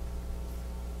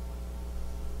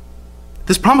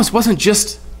 This promise wasn't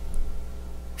just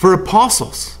for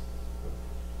apostles.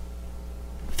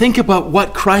 Think about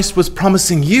what Christ was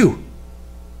promising you,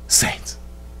 saints.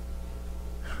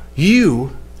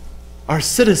 You are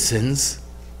citizens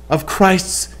of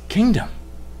Christ's kingdom.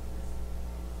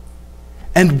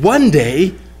 And one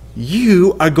day,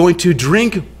 you are going to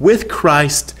drink with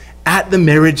Christ at the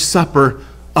marriage supper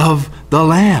of the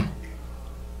Lamb.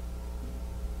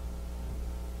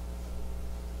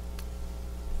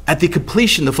 At the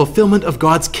completion, the fulfillment of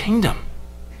God's kingdom.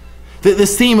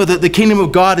 This theme of the kingdom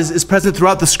of God is present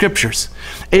throughout the scriptures.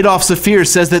 Adolf Saphir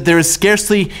says that there is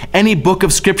scarcely any book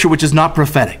of scripture which is not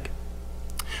prophetic.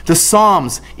 The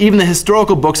Psalms, even the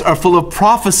historical books, are full of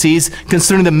prophecies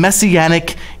concerning the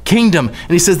messianic kingdom.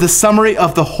 And he says the summary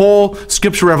of the whole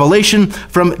scripture revelation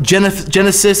from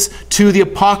Genesis to the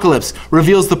Apocalypse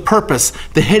reveals the purpose,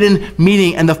 the hidden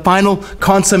meaning, and the final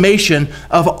consummation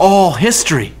of all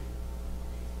history.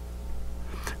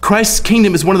 Christ's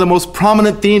kingdom is one of the most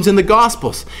prominent themes in the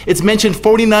Gospels. It's mentioned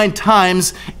 49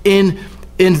 times in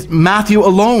Matthew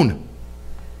alone.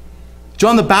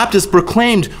 John the Baptist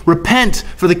proclaimed, "Repent,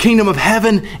 for the kingdom of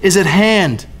heaven is at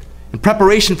hand," in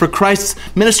preparation for Christ's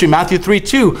ministry, Matthew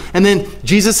 3:2. And then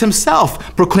Jesus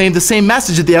himself proclaimed the same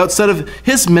message at the outset of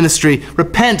his ministry,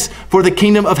 "Repent, for the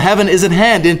kingdom of heaven is at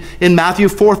hand," in Matthew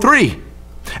 4:3.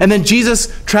 And then Jesus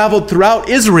traveled throughout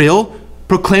Israel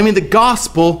proclaiming the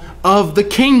gospel of the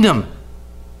kingdom.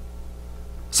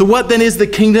 So what then is the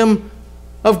kingdom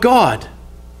of God?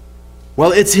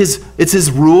 Well, it's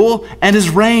his rule and his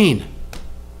reign.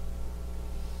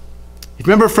 You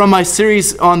remember from my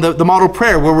series on the model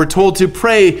prayer, where we're told to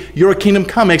pray, "Your kingdom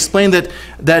come," I explained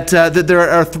that there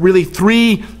are really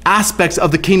three aspects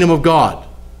of the kingdom of God.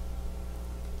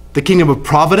 The kingdom of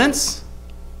providence,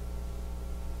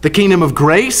 the kingdom of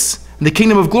grace, and the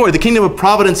kingdom of glory. The kingdom of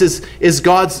providence is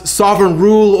God's sovereign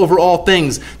rule over all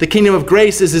things. The kingdom of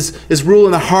grace is his rule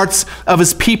in the hearts of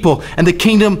his people. And the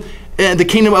kingdom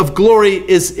of glory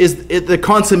is the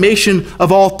consummation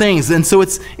of all things. And so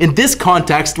it's in this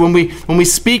context, when we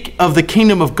speak of the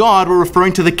kingdom of God, we're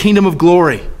referring to the kingdom of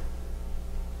glory.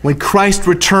 When Christ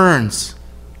returns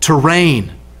to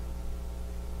reign.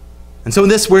 And so in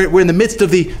this, we're in the midst of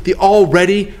the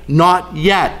already not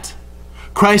yet.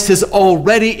 Christ has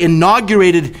already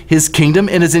inaugurated his kingdom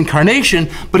in his incarnation,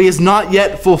 but he has not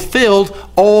yet fulfilled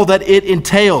all that it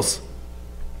entails.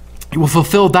 He will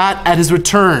fulfill that at his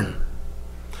return.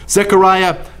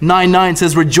 Zechariah 9:9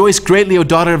 says, "Rejoice greatly, O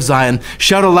daughter of Zion.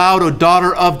 Shout aloud, O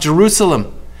daughter of Jerusalem.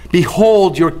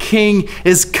 Behold, your king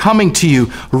is coming to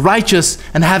you. Righteous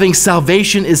and having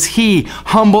salvation is he,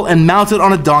 humble and mounted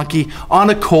on a donkey, on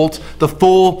a colt, the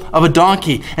foal of a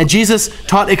donkey. And Jesus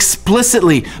taught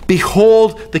explicitly,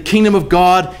 behold, the kingdom of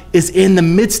God is in the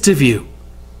midst of you.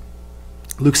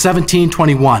 Luke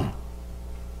 17:21.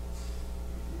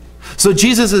 So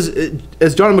Jesus,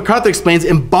 as John MacArthur explains,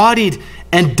 embodied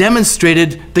and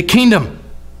demonstrated the kingdom.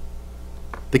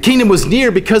 The kingdom was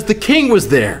near because the king was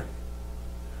there.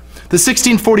 The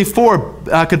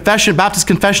 1644 Baptist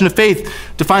Confession of Faith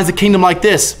defines the kingdom like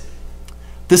this.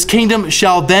 This kingdom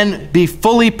shall then be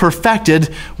fully perfected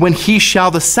when he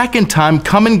shall the second time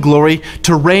come in glory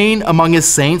to reign among his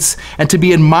saints and to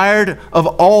be admired of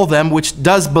all them which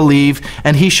does believe,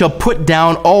 and he shall put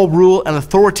down all rule and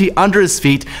authority under his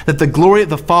feet, that the glory of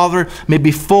the Father may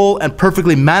be full and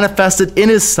perfectly manifested in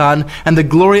his Son, and the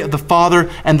glory of the Father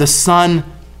and the Son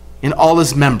in all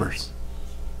his members.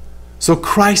 So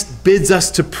Christ bids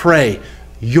us to pray,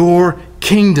 your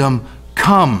kingdom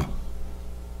come.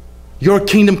 Your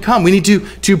kingdom come. We need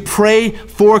to pray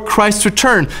for Christ's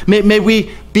return. May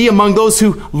we be among those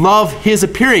who love his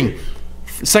appearing.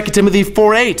 2 Timothy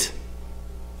 4:8.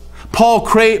 Paul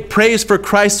prays for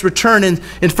Christ's return in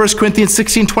 1 Corinthians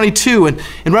 16:22, and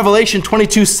in Revelation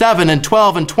 22:7 and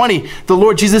 12 and 20, the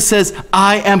Lord Jesus says,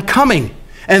 I am coming.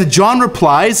 And John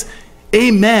replies,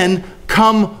 Amen,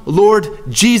 come Lord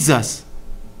Jesus.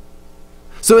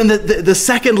 So in the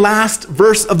second last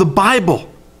verse of the Bible,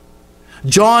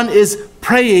 John is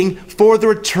praying for the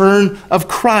return of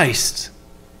Christ.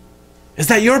 Is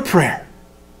that your prayer?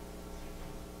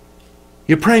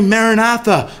 You're praying,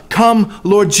 Maranatha, come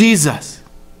Lord Jesus.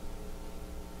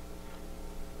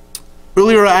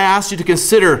 Earlier I asked you to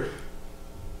consider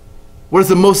what is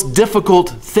the most difficult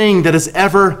thing that has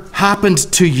ever happened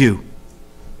to you.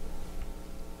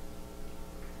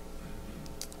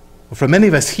 Well, for many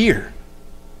of us here,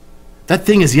 that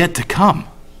thing is yet to come.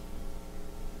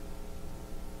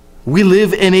 We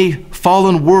live in a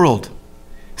fallen world.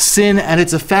 Sin and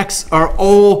its effects are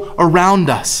all around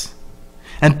us.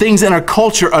 And things in our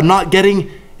culture are not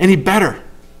getting any better.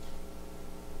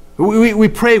 We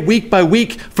pray week by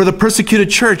week for the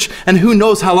persecuted church, and who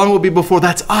knows how long it will be before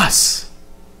that's us.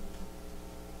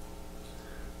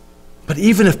 But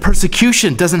even if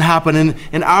persecution doesn't happen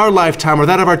in our lifetime or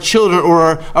that of our children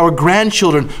or our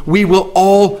grandchildren, we will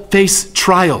all face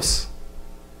trials.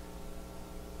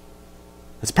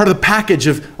 It's part of the package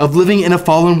of living in a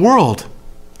fallen world.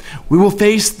 We will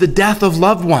face the death of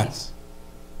loved ones.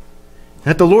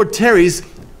 And if the Lord tarries,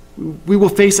 we will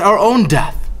face our own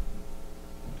death.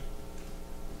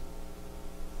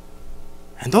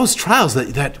 And those trials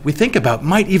that we think about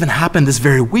might even happen this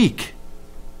very week.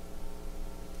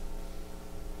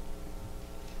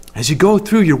 As you go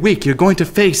through your week, you're going to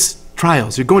face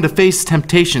trials. You're going to face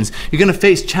temptations. You're going to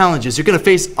face challenges. You're going to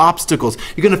face obstacles.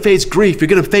 You're going to face grief. You're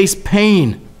going to face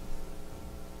pain.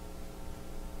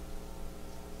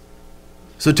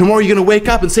 So tomorrow you're going to wake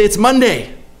up and say, it's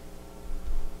Monday.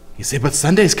 You say, but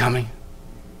Sunday's coming.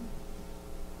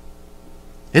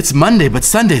 It's Monday, but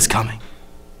Sunday's coming.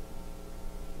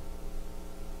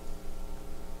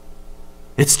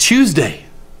 It's Tuesday,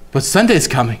 but Sunday's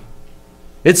coming.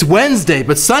 It's Wednesday,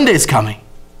 but Sunday's coming.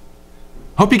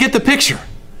 Hope you get the picture.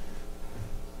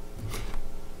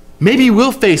 Maybe you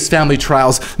will face family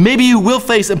trials. Maybe you will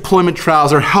face employment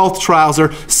trials or health trials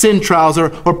or sin trials or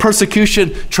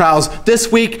persecution trials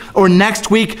this week or next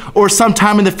week or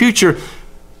sometime in the future.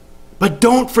 But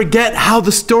don't forget how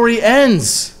the story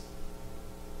ends.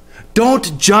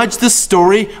 Don't judge the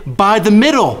story by the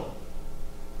middle.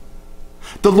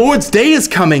 The Lord's day is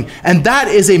coming, and that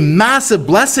is a massive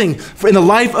blessing in the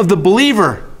life of the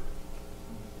believer.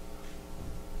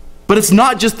 But it's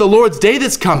not just the Lord's day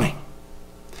that's coming.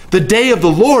 The day of the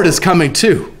Lord is coming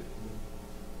too.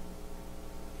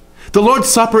 The Lord's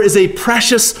Supper is a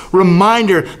precious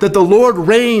reminder that the Lord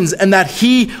reigns and that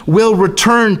he will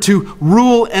return to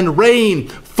rule and reign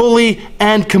fully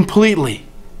and completely.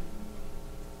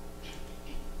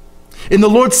 In the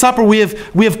Lord's Supper, we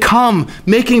have come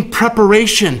making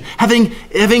preparation, having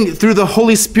through the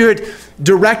Holy Spirit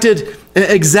directed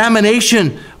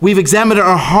examination, we've examined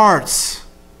our hearts.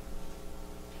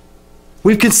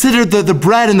 We've considered the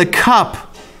bread and the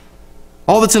cup,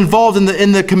 all that's involved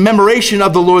in the commemoration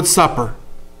of the Lord's Supper.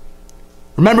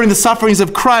 Remembering the sufferings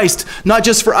of Christ, not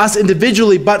just for us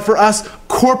individually, but for us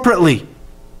corporately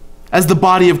as the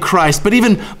body of Christ. But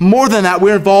even more than that,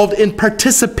 we're involved in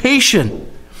participation.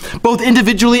 Both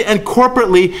individually and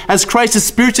corporately, as Christ is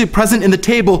spiritually present in the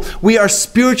table, we are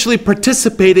spiritually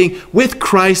participating with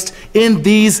Christ in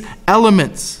these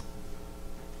elements.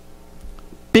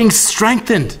 Being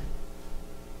strengthened,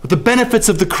 with the benefits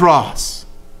of the cross,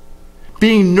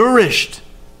 being nourished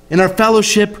in our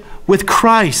fellowship with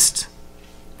Christ.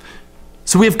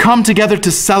 So we have come together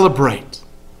to celebrate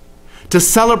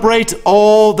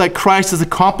all that Christ has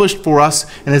accomplished for us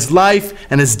in his life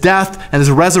and his death and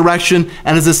his resurrection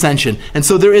and his ascension. And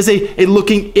so there is a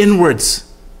looking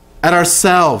inwards at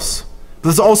ourselves.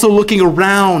 There's also looking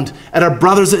around at our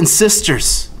brothers and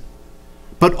sisters.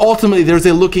 But ultimately, there's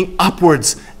a looking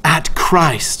upwards at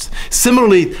Christ.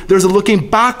 Similarly, there's a looking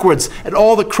backwards at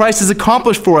all that Christ has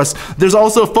accomplished for us. There's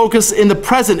also a focus in the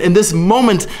present, in this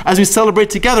moment as we celebrate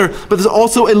together, but there's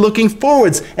also a looking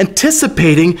forwards,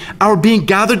 anticipating our being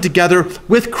gathered together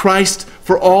with Christ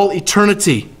for all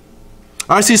eternity.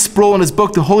 R.C. Sproul, in his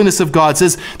book, The Holiness of God,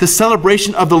 says the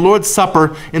celebration of the Lord's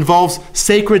Supper involves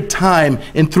sacred time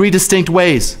in three distinct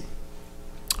ways.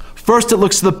 First, it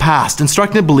looks to the past,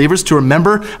 instructing the believers to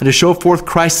remember and to show forth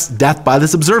Christ's death by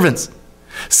this observance.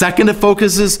 Second, it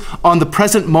focuses on the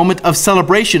present moment of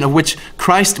celebration, of which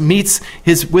Christ meets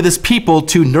with his people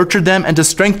to nurture them and to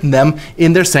strengthen them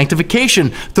in their sanctification.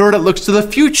 Third, it looks to the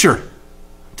future,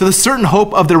 to the certain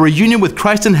hope of their reunion with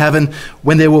Christ in heaven,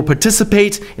 when they will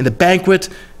participate in the banquet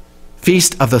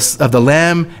feast of the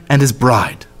Lamb and his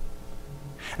bride.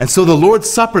 And so the Lord's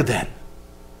Supper then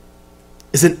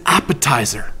is an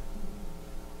appetizer.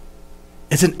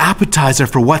 It's an appetizer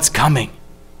for what's coming.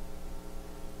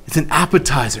 It's an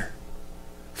appetizer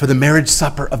for the marriage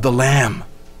supper of the Lamb.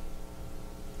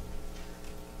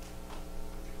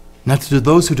 Now, to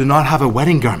those who do not have a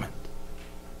wedding garment,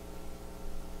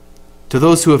 to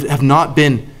those who have not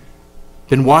been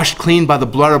washed clean by the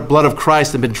blood of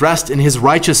Christ and been dressed in his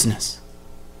righteousness,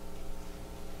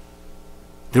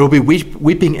 there will be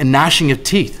weeping and gnashing of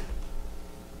teeth.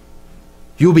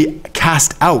 You will be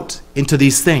cast out into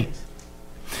these things.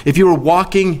 If you are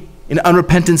walking in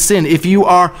unrepentant sin, if you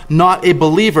are not a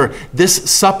believer,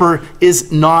 this supper is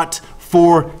not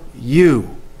for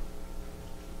you.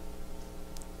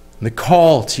 And the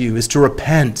call to you is to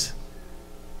repent,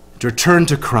 to return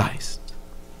to Christ.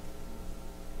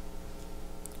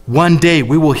 One day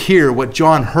we will hear what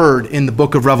John heard in the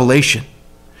book of Revelation.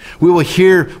 We will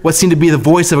hear what seemed to be the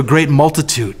voice of a great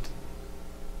multitude,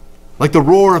 like the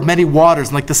roar of many waters,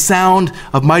 and like the sound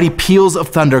of mighty peals of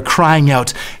thunder, crying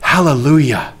out,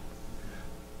 "Hallelujah!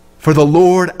 For the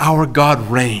Lord our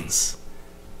God reigns.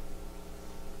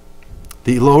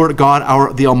 The Lord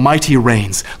God, the Almighty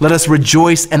reigns. Let us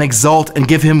rejoice and exult and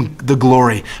give him the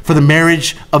glory. For the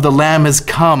marriage of the Lamb has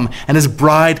come, and his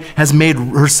bride has made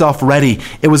herself ready.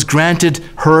 It was granted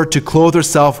her to clothe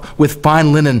herself with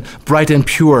fine linen, bright and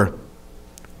pure.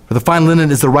 For the fine linen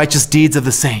is the righteous deeds of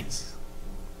the saints."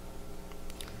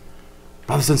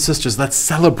 Brothers and sisters, let's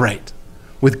celebrate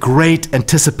with great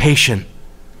anticipation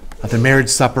of the marriage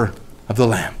supper of the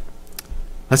Lamb.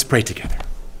 Let's pray together.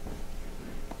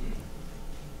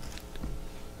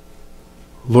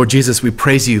 Lord Jesus, we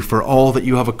praise you for all that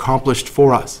you have accomplished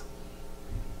for us.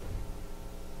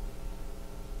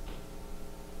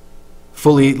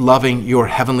 Fully loving your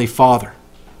heavenly Father,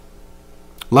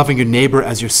 loving your neighbor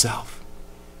as yourself,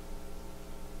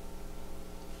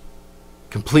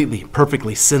 completely,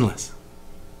 perfectly sinless.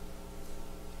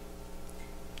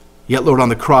 Yet, Lord, on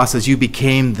the cross, as you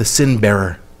became the sin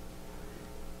bearer,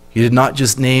 you did not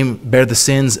just bear the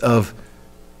sins of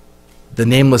the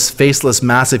nameless, faceless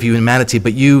mass of humanity,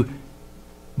 but you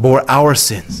bore our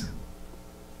sins.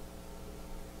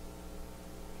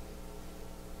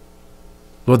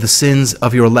 Lord, the sins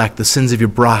of your elect, the sins of your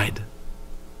bride.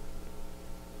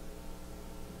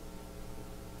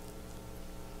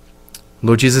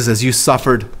 Lord Jesus, as you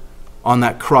suffered on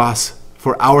that cross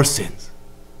for our sins,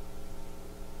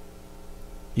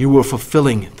 you were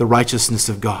fulfilling the righteousness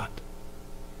of God.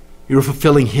 You were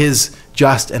fulfilling his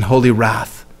just and holy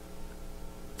wrath,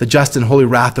 the just and holy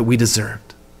wrath that we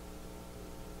deserved.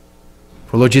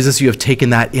 For Lord Jesus, you have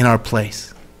taken that in our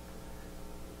place.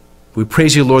 We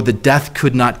praise you, Lord, that death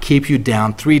could not keep you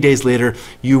down. 3 days later,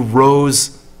 you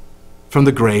rose from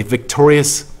the grave,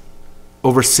 victorious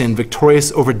over sin,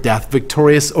 victorious over death,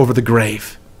 victorious over the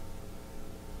grave.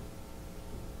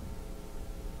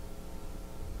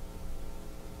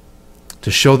 To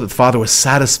show that the Father was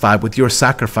satisfied with your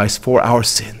sacrifice for our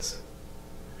sins.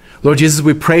 Lord Jesus,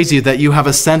 we praise you that you have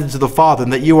ascended to the Father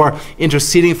and that you are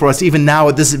interceding for us even now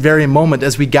at this very moment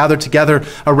as we gather together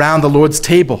around the Lord's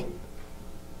table.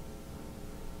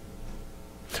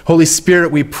 Holy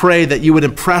Spirit, we pray that you would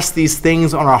impress these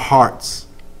things on our hearts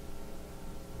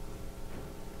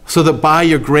so that by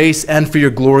your grace and for your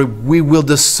glory, we will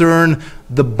discern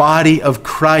the body of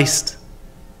Christ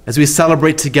as we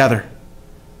celebrate together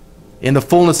in the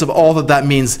fullness of all that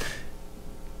means,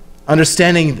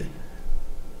 understanding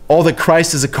all that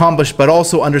Christ has accomplished, but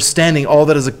also understanding all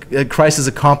that Christ has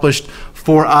accomplished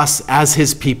for us as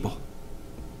his people.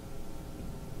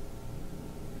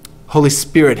 Holy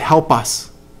Spirit, help us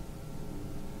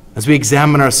as we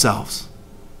examine ourselves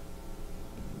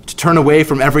to turn away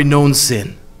from every known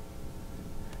sin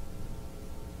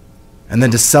and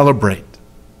then to celebrate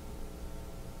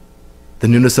the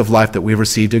newness of life that we've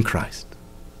received in Christ.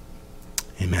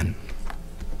 Amen.